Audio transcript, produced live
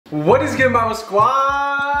What is good, Mama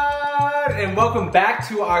Squad? And welcome back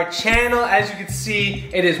to our channel. As you can see,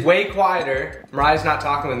 it is way quieter. Mariah's not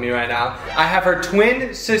talking with me right now. I have her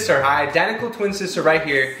twin sister, her identical twin sister right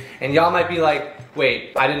here. And y'all might be like,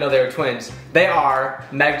 wait, I didn't know they were twins. They are.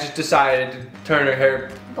 Meg just decided to turn her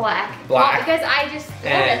hair black. Black. Well, because I just love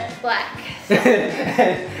it black.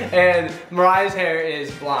 And Mariah's hair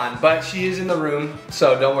is blonde, but she is in the room,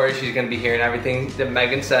 so don't worry, she's gonna be hearing everything that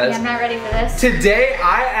Megan says. Yeah, I'm not ready for this. Today,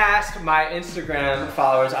 I asked my Instagram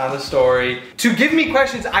followers on the story to give me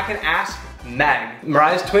questions I can ask Meg,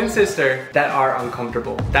 Mariah's twin sister, that are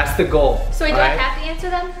uncomfortable. That's the goal. So wait, do I have to answer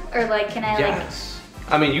them? Or like, can I Yes.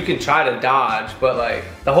 I mean, you can try to dodge, but like,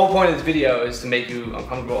 the whole point of this video is to make you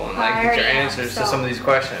uncomfortable and like get your answers to some of these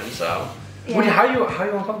questions, so. Yeah. How are you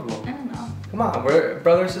uncomfortable? I don't know. Come on, we're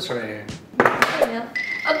brother and sister right here.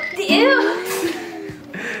 Ew.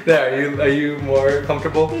 There, are you more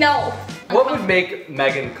comfortable? No. What would make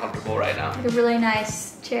Megan comfortable right now? Like a really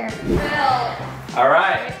nice chair. Bill. All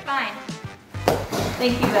right. It's fine.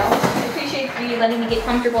 Thank you, Bill. I appreciate you letting me get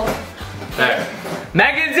comfortable. There.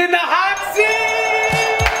 Megan's in the hot seat!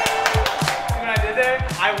 What I did there?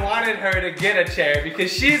 I wanted her to get a chair because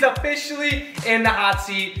she's officially in the hot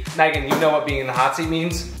seat. Megan, you know what being in the hot seat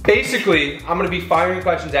means? Basically, I'm gonna be firing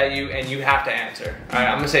questions at you and you have to answer. All right,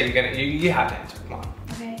 I'm gonna say you have to answer. Come on.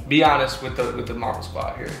 Okay. Be honest with the Marvel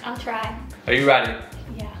Squad here. I'll try. Are you ready?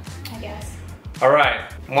 Yeah, I guess. All right.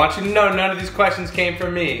 I want you to know none of these questions came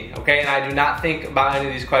from me, okay? And I do not think about any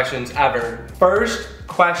of these questions ever. First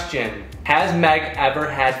question. Has Meg ever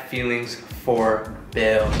had feelings for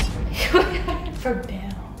Bill? For Bill?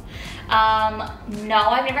 No,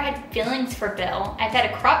 I've never had feelings for Bill. I had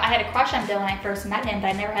a crush on Bill when I first met him, but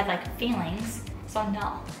I never had like feelings, so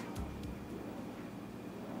no.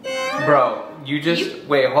 Bro,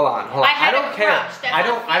 wait, hold on. I don't care. I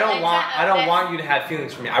don't want you to have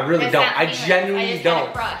feelings for me. I really don't. I genuinely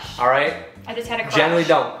don't. All right? I just had a crush. Genuinely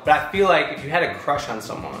don't. But I feel like if you had a crush on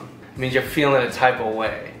someone, it means you're feeling a type of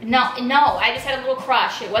way. No, I just had a little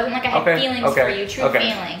crush. It wasn't like I had feelings for you, true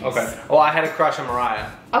feelings. Okay. Well, I had a crush on Mariah.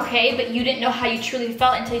 Okay, but you didn't know how you truly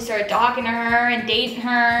felt until you started talking to her and dating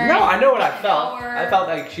her. No, I know what I felt. I felt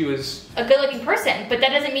like she was a good-looking person, but that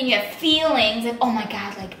doesn't mean you have feelings. Like, oh my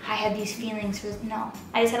God, like I have these feelings for. No,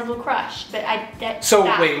 I just had a little crush, but So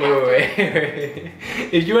wait.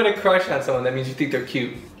 If you had a crush on someone, that means you think they're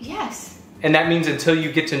cute. Yes. And that means until you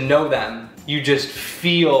get to know them, you just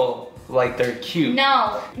feel like they're cute.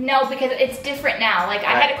 No, because it's different now. Like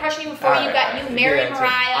I had a crush on you before you married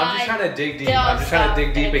Mariah. I'm just trying to dig deep. I'm just trying to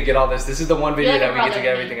dig deep and get all this. This is the one video that we get to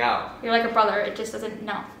get everything out. You're like a brother. It just doesn't.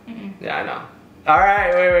 No. Yeah, I know. All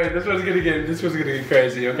right, wait. This one's gonna get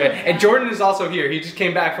crazy. Okay. And Jordan is also here. He just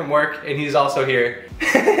came back from work and he's also here.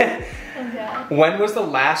 Okay. When was the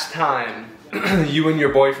last time you and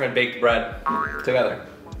your boyfriend baked bread together?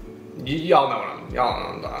 Y'all know what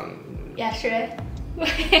I'm. Yesterday.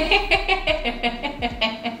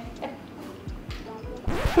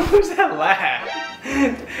 What was that laugh?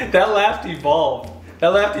 That laugh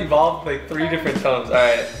evolved. Like 3 different tones. All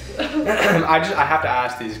right. I have to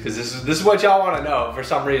ask these because this is what y'all want to know for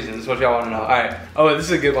some reason. This is what y'all want to know. All right. Oh, this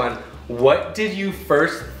is a good one. What did you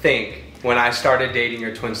first think when I started dating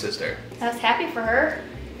your twin sister? I was happy for her.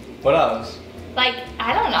 What else? Like,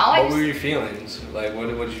 I don't know. What were your feelings? Like,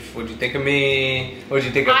 what'd you think of me? What'd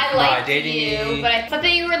you think of my dating me? But I thought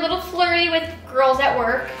that you were a little flirty with girls at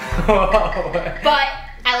work. But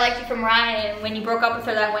I liked you from Mariah, and when you broke up with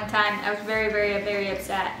her that one time, I was very, very, very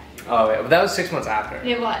upset. Oh yeah, but that was 6 months after.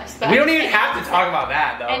 It was. But we don't even have to talk about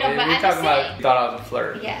that though. I know, but we're talking about you thought I was a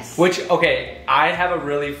flirt. Yes. Which, okay, I have a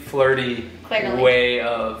really flirty way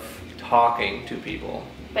of talking to people.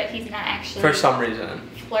 But he's not actually. For some reason.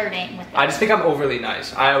 Flirting with them. I just think I'm overly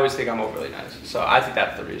nice. I always think I'm overly nice. So I think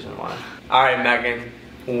that's the reason why. All right, Megan,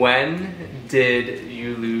 when did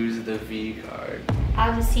you lose the V card?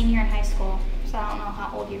 I was a senior in high school. So I don't know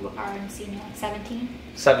how old you are in senior, like 17?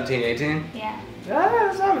 17, 18? Yeah.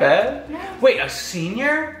 That's not bad. No. Wait, a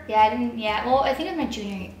senior? Yeah, well, I think it was my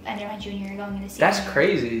junior year going into senior. That's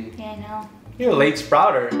crazy. Yeah, I know. You're a late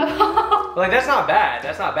sprouter. Like, that's not bad.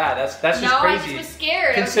 That's just crazy. No, I just was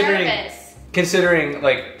scared. I was nervous. Considering,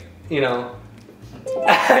 like, you know.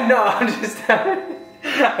 No, I'm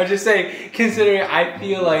just saying, considering I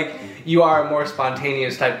feel like you are a more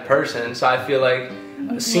spontaneous type of person, so I feel like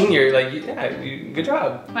senior, like, yeah, good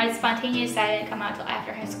job. My spontaneous side didn't come out till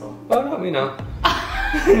after high school. Oh, no, we know.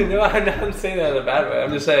 No, I'm not saying that in a bad way.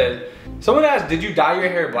 I'm just saying. Someone asked, did you dye your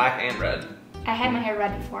hair black and red? I had my hair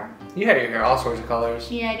red before. You had your hair all sorts of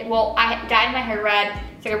colors. Yeah, I did. Well, I dyed my hair red.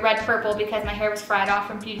 It's like a red purple because my hair was fried off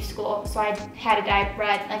from beauty school. So I had to dye it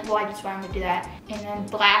red. Like, well, I just wanted to do that. And then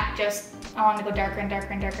black, just, I wanted to go darker and darker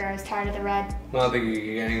and darker. I was tired of the red. I don't think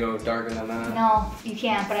you're gonna go darker than that. No, you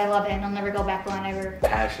can't, but I love it and I'll never go back blonde ever.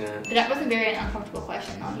 Passionate. But that wasn't a very uncomfortable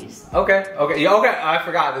question. I'll use. Okay, okay, yeah, okay. I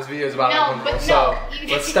forgot this video is about uncomfortable. But so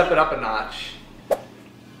no, let's step it up a notch.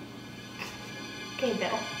 Okay,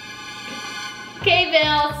 Bill. Okay,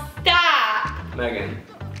 Bill, stop. Megan.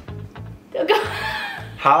 Don't go.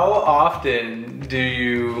 How often do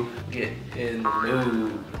you get in the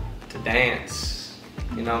mood to dance?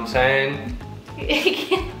 You know what I'm saying?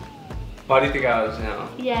 Why do you think I was,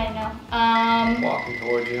 Yeah, I know. walking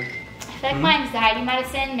towards you? I feel like my anxiety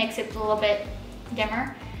medicine makes it a little bit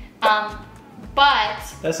dimmer. But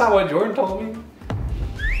That's not what Jordan told me.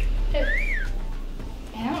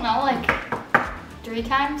 I don't know, like 3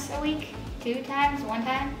 times a week, 2 times, 1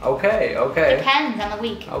 time. Okay, okay. Depends on the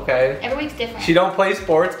week. Okay. Every week's different. She don't play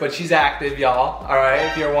sports, but she's active, y'all. All right,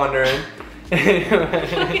 if you're wondering. All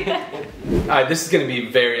right, this is gonna be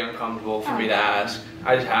very uncomfortable for me to ask.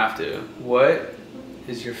 I just have to. What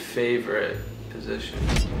is your favorite position?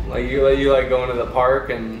 Like you like going to the park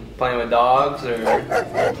and playing with dogs, or?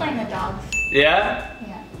 Playing with dogs. Yeah?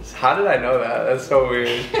 Yeah. How did I know that? That's so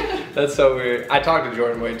weird. That's so weird. I talk to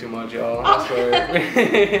Jordan way too much, y'all. I swear.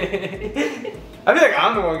 I feel like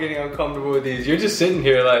I'm the one getting uncomfortable with these. You're just sitting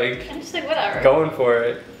here like. I'm just like, whatever. Going for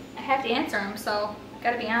it. I have to answer them, so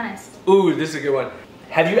gotta be honest. Ooh, this is a good one.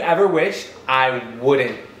 Have you ever wished I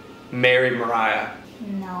wouldn't marry Mariah?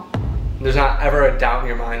 No. There's not ever a doubt in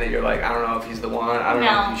your mind that you're like, I don't know if he's the one. I don't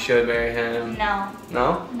know if you should marry him. No.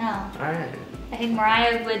 No? No. All right. I think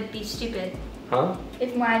Mariah would be stupid. Huh?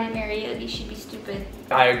 If Mariah didn't marry you, she'd be stupid.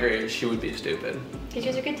 I agree. She would be stupid. Because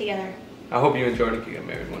you guys are good together. I hope you and Jordan can get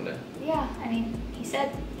married one day. Yeah, I mean, he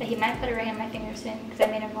said that he might put a ring on my finger soon because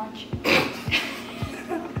I made him lunch.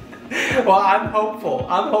 Well, I'm hopeful.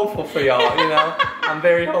 I'm hopeful for y'all, you know? I'm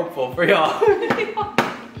very hopeful for y'all.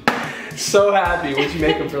 So happy. What'd you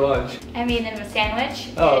make him for lunch? I made him a sandwich.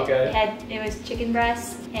 Oh, okay. It was chicken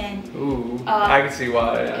breast and ooh, I can see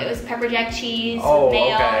why. Yeah. It was pepper jack cheese, oh,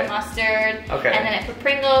 mayo, okay. and mustard. Okay. And then I put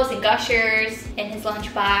Pringles and Gushers in his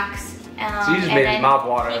lunchbox. So you just made his mouth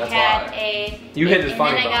water, that's why. You hit his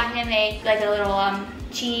funny bone. And then bone. I got him like a little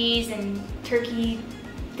cheese and turkey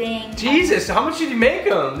thing. Jesus, how much did you make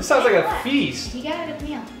him? This sounds like a feast. He got a good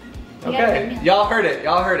meal. Okay, y'all heard it.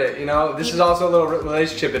 Y'all heard it. You know, this is also a little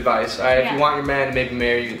relationship advice. All right, if you want your man to maybe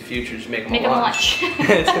marry you in the future, just make him a lunch.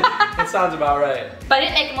 That sounds about right. But I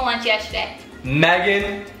didn't make him a lunch yesterday.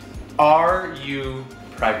 Megan, are you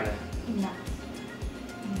pregnant? No.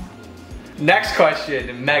 No. Next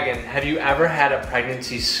question, Megan, have you ever had a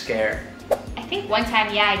pregnancy scare? I think one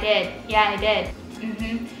time, yeah, I did. Yeah, I did.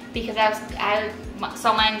 Because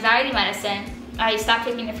so my anxiety medicine, I stopped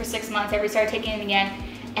taking it for 6 months. I restarted taking it again.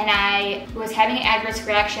 And I was having an adverse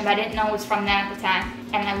reaction, but I didn't know it was from that at the time.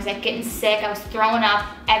 And I was like getting sick, I was throwing up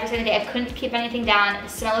every single day. I couldn't keep anything down. The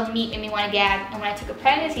smell of meat made me want to gag. And when I took a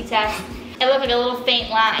pregnancy test, it looked like a little faint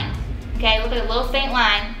line. Okay, it looked like a little faint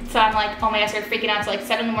line. So I'm like, oh my God, I started freaking out. So like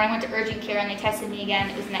 7 in the morning, I went to urgent care and they tested me again.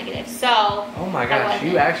 It was negative. So. Oh my gosh,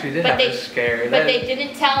 you actually did have a scare. But they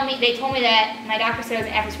didn't tell me, they told me that my doctor said it was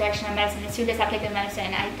an adverse reaction on medicine. As soon as I stopped taking the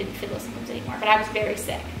medicine, I didn't feel those symptoms anymore. But I was very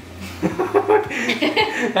sick. I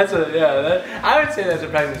would say that's a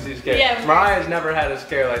pregnancy scare. Yeah, Mariah's never had a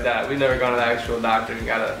scare like that. We've never gone to the actual doctor and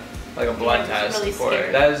got a blood test really for scary.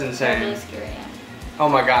 it. That is insane. Really scary, yeah. Oh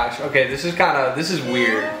my gosh. Okay, this is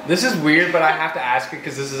weird. This is weird, but I have to ask it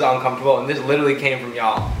because this is uncomfortable, and this literally came from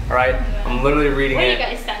y'all. All right, I'm literally reading it. What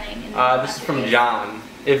are you guys sending? This is from John.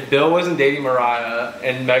 If Bill wasn't dating Mariah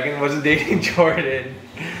and Megan wasn't dating Jordan,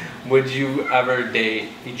 would you ever date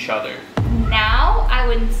each other? Now, I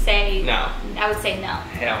wouldn't say no. I would say no.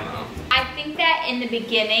 Hell no. I think that in the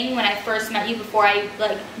beginning, when I first met you, before I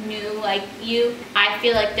knew you, I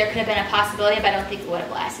feel like there could have been a possibility, but I don't think it would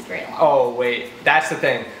have lasted very long. Oh wait, that's the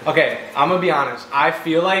thing. Okay, I'm gonna be honest. I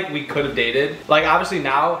feel like we could have dated. Like obviously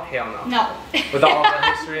now, hell no. No. With all the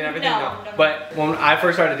history and everything, no. But when I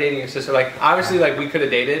first started dating your sister, like obviously like we could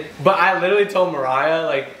have dated. But I literally told Mariah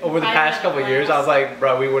like over the past couple of years, I was like,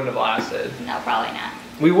 bro, we wouldn't have lasted. No, probably not.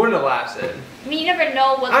 We wouldn't have lasted. I mean, you never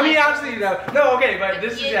know what. I mean, obviously, you know. No, okay, but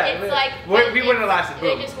this is It's like we wouldn't have lasted.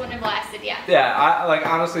 They just wouldn't have lasted, yeah. Yeah, I like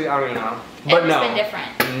honestly, I don't even know. But no, it's been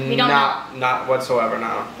different. We don't know. Not whatsoever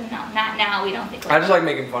now. No, not now. We don't think. I just like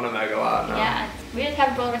making fun of Meg a lot. No. Yeah, we just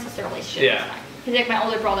have a brother and sister relationship. Yeah. He's like my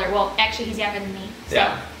older brother. Well, actually, he's younger than me. So.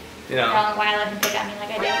 Yeah. You know. I don't know why I let him pick on me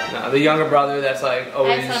like I do. No, the younger brother that's like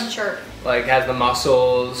always. I just let him chirp. Like has the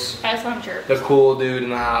muscles. I just let him chirp. The cool dude in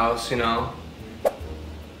the house, you know.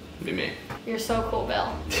 Be me. You're so cool,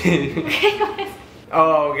 Bill.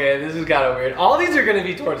 Oh, okay, this is kind of weird. All these are gonna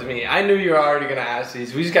be towards me. I knew you were already gonna ask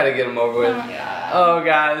these. We just gotta get them over with. Oh my god. Oh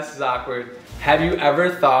god, this is awkward. Have you ever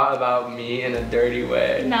thought about me in a dirty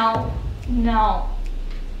way? No. No.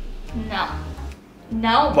 No.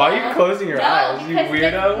 No. Why are you closing your eyes, you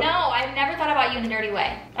weirdo? No, I've never thought about you in a dirty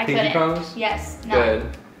way. I couldn't. Pinky promise? Yes. No.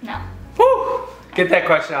 Good. No. Whew. Get that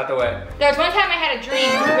question out the way. There was one time I had a dream,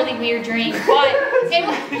 it was a really weird dream, but it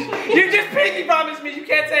was... You just pinky promised me. You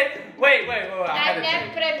can't say. Wait.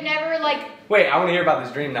 I've never like. Wait, I want to hear about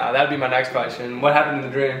this dream now. That'd be my next question. What happened in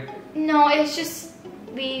the dream? No, it's just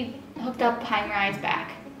we hooked up behind Mariah's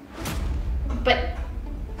back, but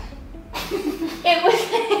it was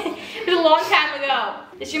a long time ago.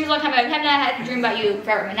 This dream was a long time ago. I have not had a dream about you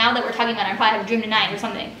forever, but now that we're talking about it, I probably have a dream tonight or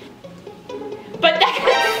something. But that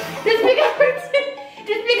just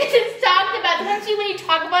because it's talked about. Sometimes when you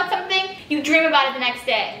talk about something, you dream about it the next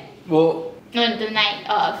day. Well. The night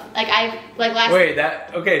of, last. Wait,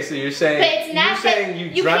 okay, so you're saying. But it's not you're saying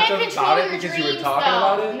you dreamt about it because you were talking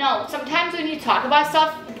about it? No, sometimes when you talk about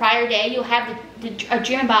stuff the prior day, you'll have a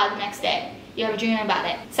dream about it the next day. You have a dream about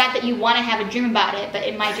it. It's not that you want to have a dream about it, but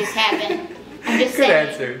it might just happen. I'm just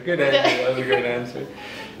saying. Good answer. That was a great answer.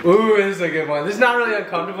 Ooh, this is a good one. This is not really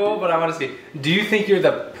uncomfortable, but I want to see. Do you think you're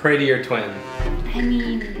the prettier twin? I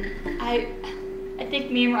mean, I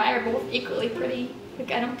think me and Mariah are both equally pretty.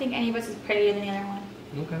 Like, I don't think any of us is prettier than the other one.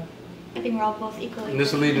 Okay. I think we're all both equally. And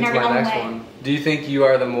this will lead into my next one. Do you think you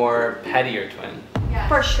are the more pettier twin? Yeah.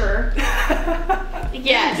 For sure.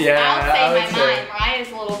 Yes. Yeah, I'll say my mind. Mariah's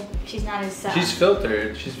a little. She's not as. She's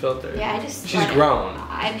filtered. She's filtered. Yeah, She's grown.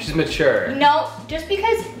 She's mature. No, just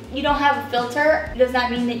because you don't have a filter does not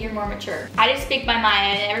mean that you're more mature. I just speak my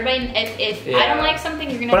mind, and everybody. If I don't like something,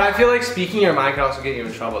 you're gonna. But I feel like speaking your mind can also get you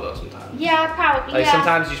in trouble though sometimes. Yeah, probably. Like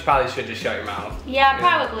sometimes you probably should just shut your mouth. Yeah,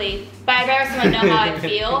 probably. But I'd rather someone know how I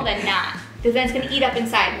feel than not. Because then it's gonna eat up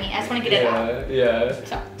inside me. I just want to get it out.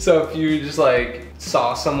 Yeah. So if you just like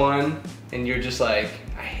saw someone and you're just like,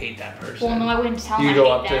 I hate that person. Well, no, I wouldn't tell them you I go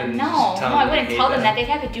hate up them. to No, I wouldn't tell them that. They'd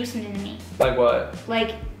have to do something to me. Like what?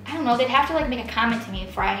 Like, I don't know. They'd have to like make a comment to me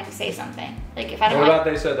before I had to say something. Like if I don't. What about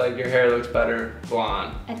they said like your hair looks better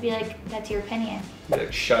blonde? I'd be like, that's your opinion. Be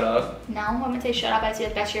like, shut up. No, I wouldn't say shut up. I'd say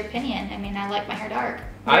like, that's your opinion. I mean, I like my hair dark.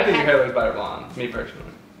 I think your hair looks better blonde. Me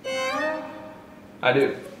personally. I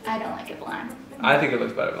do. I don't like it blonde. I think it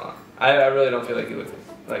looks better blonde. I really don't feel like you look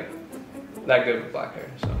like that good with black hair.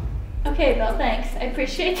 So. Okay, Bill, thanks. I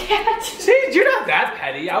appreciate that. See, you're not that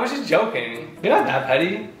petty. I was just joking. You're not that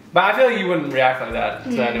petty. But I feel like you wouldn't react like that to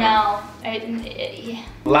anyone. No. Yeah.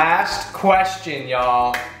 Last question,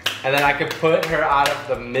 y'all. And then I could put her out of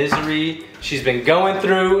the misery she's been going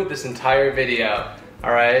through this entire video.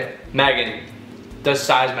 All right? Megan, does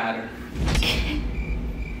size matter?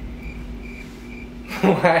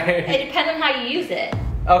 Why? It depends on how you use it.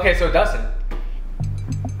 Okay, so it doesn't.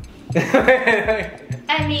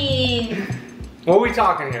 I mean... What are we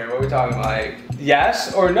talking here? What are we talking like?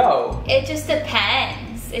 Yes or no? It just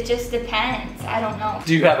depends. It just depends. I don't know.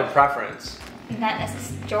 Do you have a preference? Not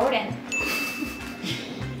necessarily. Jordan.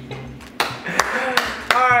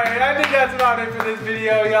 Alright, I think that's about it for this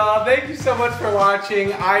video, y'all. Thank you so much for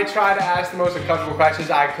watching. I tried to ask the most uncomfortable questions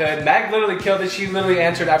I could. Meg literally killed it. She literally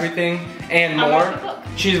answered everything and more.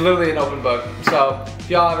 She's literally an open book. So if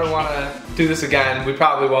y'all ever want to do this again, we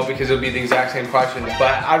probably won't because it'll be the exact same questions.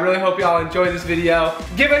 But I really hope y'all enjoyed this video.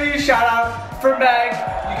 Give a huge shout out for Meg.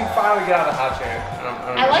 You can finally get out of the hot chair.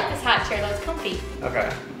 I like this hot chair though. It's comfy.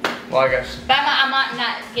 Okay. Well, I guess. But I'm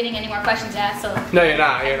not getting any more questions asked, so. No, you're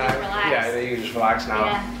not. You're not. Relax. Yeah, you can just relax now.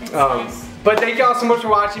 Yeah, it's nice. But thank y'all so much for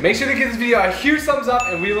watching. Make sure to give this video a huge thumbs up,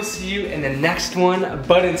 and we will see you in the next one.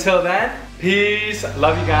 But until then, peace.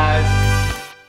 Love you guys.